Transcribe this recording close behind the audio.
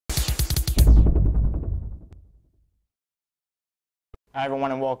Hi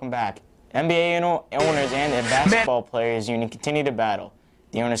everyone and welcome back. NBA owners and the basketball players union continue to battle.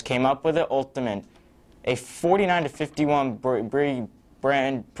 The owners came up with an ultimate, a 49-51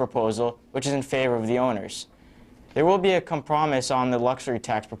 brand proposal, which is in favor of the owners. There will be a compromise on the luxury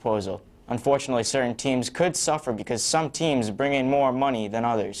tax proposal. Unfortunately, certain teams could suffer because some teams bring in more money than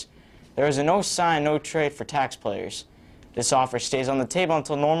others. There is a no sign, no trade for tax players. This offer stays on the table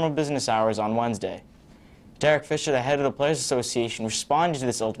until normal business hours on Wednesday. Derek Fisher, the head of the Players Association, responded to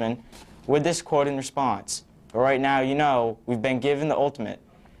this ultimate with this quote in response. But right now, you know, we've been given the ultimate.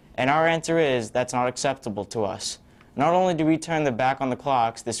 And our answer is that's not acceptable to us. Not only do we turn the back on the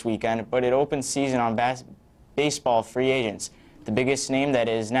clocks this weekend, but it opens season on baseball free agents. The biggest name that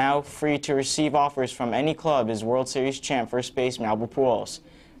is now free to receive offers from any club is World Series champ first baseman Albert Pujols.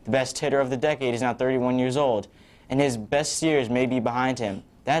 The best hitter of the decade is now 31 years old, and his best years may be behind him.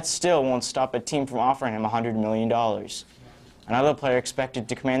 That still won't stop a team from offering him $100 million. Another player expected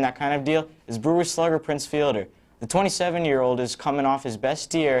to command that kind of deal is Brewers slugger Prince Fielder. The 27-year-old is coming off his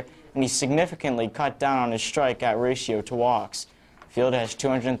best year, and he significantly cut down on his strikeout ratio to walks. Fielder has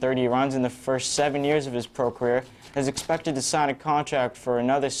 230 runs in the first 7 years of his pro career and is expected to sign a contract for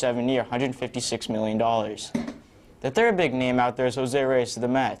another 7 years, $156 million. The third big name out there is Jose Reyes of the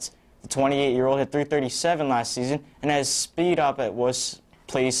Mets. The 28-year-old hit .337 last season and has speed up at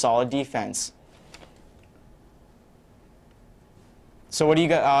plays solid defense. So what do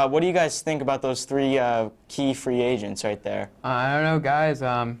you guys think about those three key free agents right there? I don't know, guys.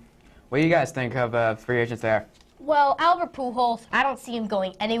 What do you guys think of free agents there? Well, Albert Pujols, I don't see him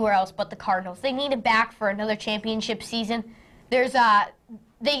going anywhere else but the Cardinals. They need him back for another championship season.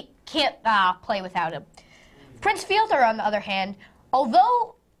 They can't play without him. Prince Fielder, on the other hand,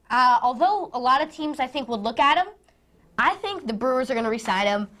 although a lot of teams I think would look at him, I think the Brewers are going to re-sign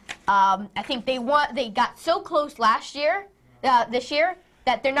him. I think they got so close this year,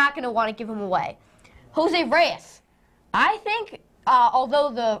 that they're not going to want to give him away. Jose Reyes, I think,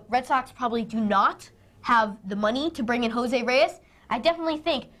 although the Red Sox probably do not have the money to bring in Jose Reyes, I definitely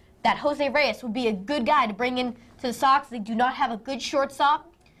think that Jose Reyes would be a good guy to bring in to the Sox. They do not have a good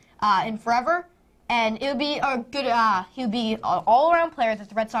shortstop in forever, and it would be a good. He would be an all-around player that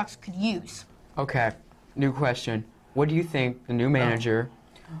the Red Sox could use. Okay, new question. What do you think the new manager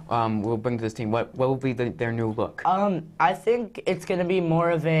will bring to this team? What will be their new look? I think it's going to be more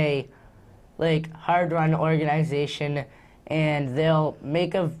of a hard-run organization, and they'll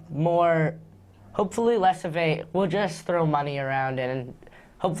make a more, hopefully less of a, we'll just throw money around, and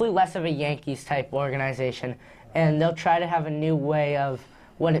hopefully less of a Yankees-type organization, and they'll try to have a new way of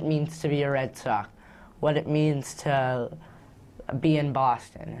what it means to be a Red Sox, what it means to be in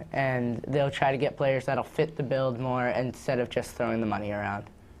Boston, and they'll try to get players that'll fit the build more instead of just throwing the money around.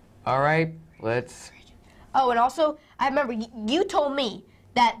 All right, let's... Oh, and also, I remember you told me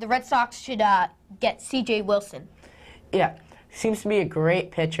that the Red Sox should get C.J. Wilson. Yeah, seems to be a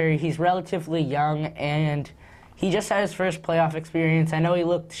great pitcher. He's relatively young, and he just had his first playoff experience. I know he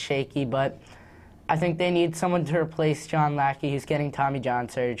looked shaky, but I think they need someone to replace John Lackey, who's getting Tommy John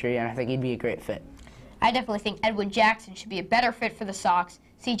surgery, and I think he'd be a great fit. I definitely think Edwin Jackson should be a better fit for the Sox.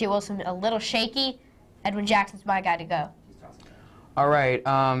 C.J. Wilson a little shaky. Edwin Jackson's my guy to go. All right.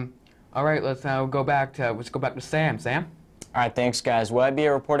 Let's now go back to Sam. Sam. All right, thanks, guys.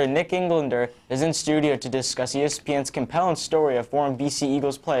 YBA reporter Nick Englander is in studio to discuss ESPN's compelling story of former BC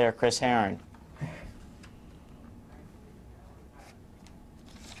Eagles player Chris Herron. I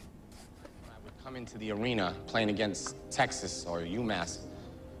would come into the arena playing against Texas or UMass,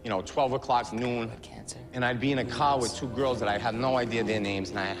 12 o'clock noon, and I'd be in a car with two girls that I have no idea their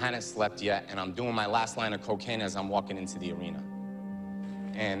names, and I hadn't slept yet, and I'm doing my last line of cocaine as I'm walking into the arena.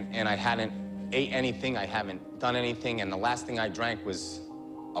 And I hadn't ate anything, I haven't done anything, and the last thing I drank was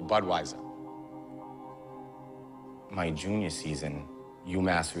a Budweiser. My junior season,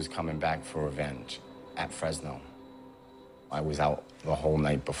 UMass was coming back for revenge at Fresno. I was out the whole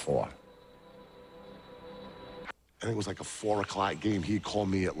night before. I think it was like a 4 o'clock game. He called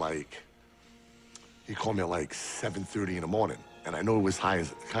me at like 7:30 in the morning. And I know it was high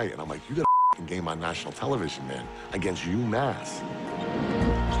as a kite. And I'm like, you got a game on national television, man, against UMass.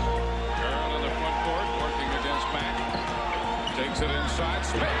 Herron on the front court, working against Mack. Takes it inside,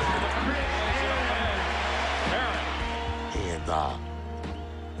 space. And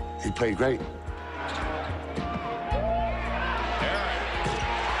he played great.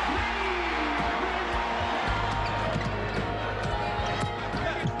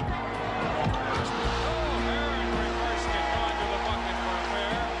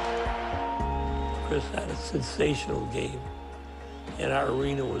 Chris had a sensational game, and our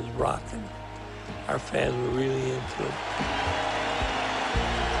arena was rocking. Our fans were really into it.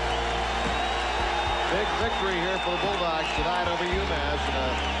 Big victory here for the Bulldogs tonight over UMass, and a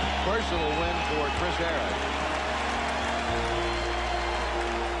personal win for Chris Harris.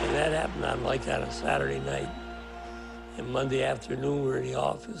 And that happened on a Saturday night. And Monday afternoon, we were in the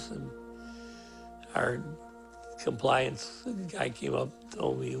office, and our compliance guy came up and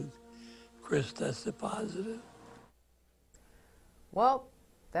told me Chris tested positive. Well,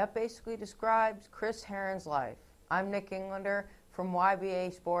 that basically describes Chris Herron's life. I'm Nick Englander from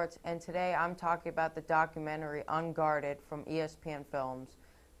YBA Sports, and today I'm talking about the documentary Unguarded from ESPN Films.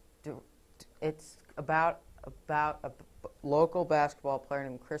 It's about a local basketball player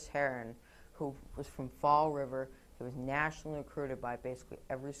named Chris Herron, who was from Fall River. He was nationally recruited by basically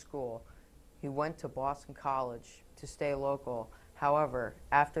every school. He went to Boston College to stay local. However,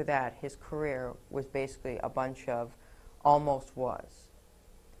 after that, his career was basically a bunch of almost was.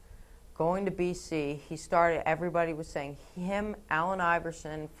 Going to BC, he started, everybody was saying him, Allen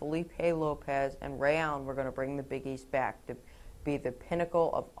Iverson, Felipe Lopez, and Ray Allen were going to bring the Big East back to be the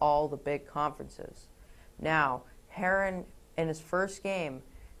pinnacle of all the big conferences. Now, Herron, in his first game,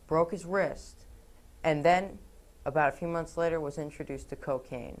 broke his wrist, and then, about a few months later, was introduced to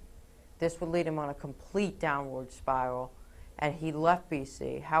cocaine. This would lead him on a complete downward spiral, and he left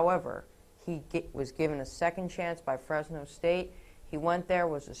BC. However, he was given a second chance by Fresno State. He went there,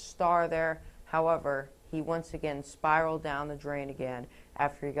 was a star there. However, he once again spiraled down the drain again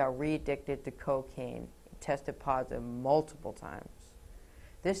after he got re-addicted to cocaine. He tested positive multiple times.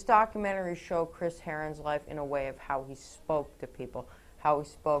 This documentary showed Chris Herron's life in a way of how he spoke to people, how he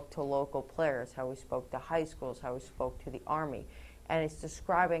spoke to local players, how he spoke to high schools, how he spoke to the Army. And it's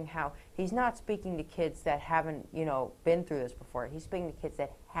describing how he's not speaking to kids that haven't, been through this before. He's speaking to kids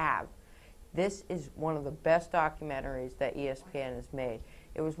that have. This is one of the best documentaries that ESPN has made.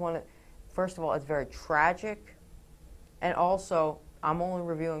 It was first of all, it's very tragic, and also, I'm only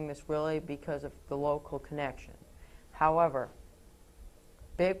reviewing this really because of the local connection. However,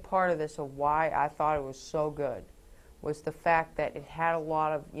 big part of this, of why I thought it was so good, was the fact that it had a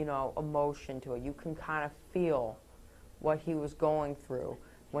lot of, emotion to it. You can kind of feel what he was going through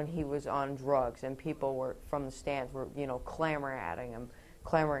when he was on drugs, and people were from the stands were,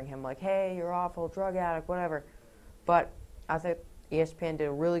 clamoring him like, hey, you're awful, drug addict, whatever. But I think ESPN did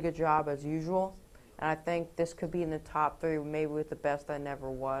a really good job as usual, and I think this could be in the top 3, maybe with The Best I Never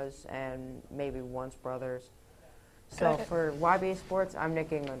Was and maybe Once Brothers. So for YBA Sports, I'm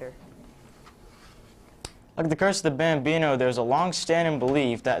Nick Englander. Like The Curse of the Bambino, there's a long-standing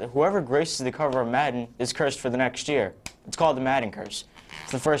belief that whoever graces the cover of Madden is cursed for the next year. It's called the Madden Curse.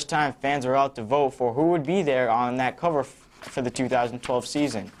 It's the first time fans are out to vote for who would be there on that cover for the 2012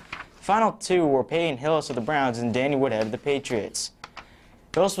 season. The final 2 were Peyton Hillis of the Browns and Danny Woodhead of the Patriots.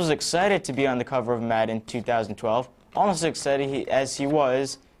 Hillis was excited to be on the cover of Madden 2012, almost as excited as he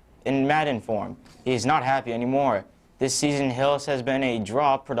was in Madden form. He is not happy anymore. This season, Hillis has been a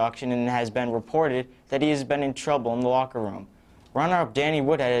drop production and has been reported that he has been in trouble in the locker room. Runner-up Danny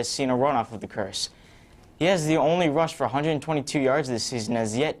Woodhead has seen a runoff of the curse. He has the only rush for 122 yards this season,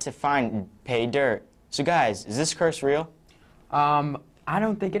 has yet to find pay dirt. So guys, is this curse real? I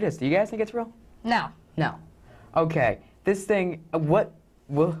don't think it is. Do you guys think it's real? No. No. Okay. This thing, who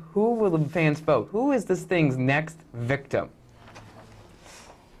will the fans vote? Who is this thing's next victim?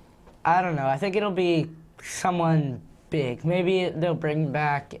 I don't know. I think it'll be someone big. Maybe they'll bring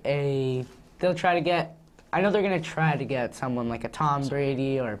back they'll try to get, I know they're going to try to get someone like a Tom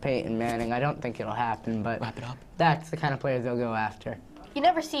Brady or Peyton Manning. I don't think it'll happen, but Wrap it up. That's the kind of players they'll go after. You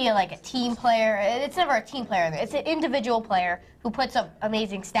never see like a team player. It's never a team player. It's an individual player who puts up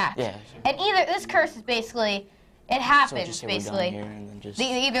amazing stats. Yeah. And this curse is basically, it happens basically.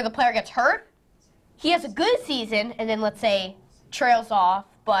 Either the player gets hurt, he has a good season, and then let's say trails off,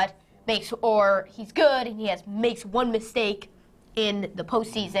 but or he's good and he makes one mistake in the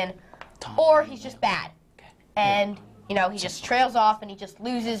postseason, or he's just bad, and he just trails off and he just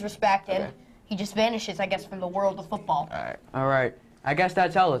loses respect and he just vanishes, I guess, from the world of football. All right. I guess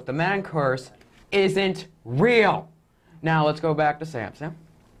that tells us the Madden curse isn't real. Now let's go back to Sam. Sam?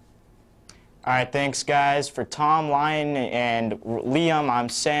 All right, thanks, guys. For Tom, Lyon, and Liam, I'm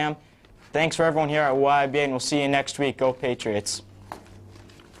Sam. Thanks for everyone here at YBA, and we'll see you next week. Go Patriots.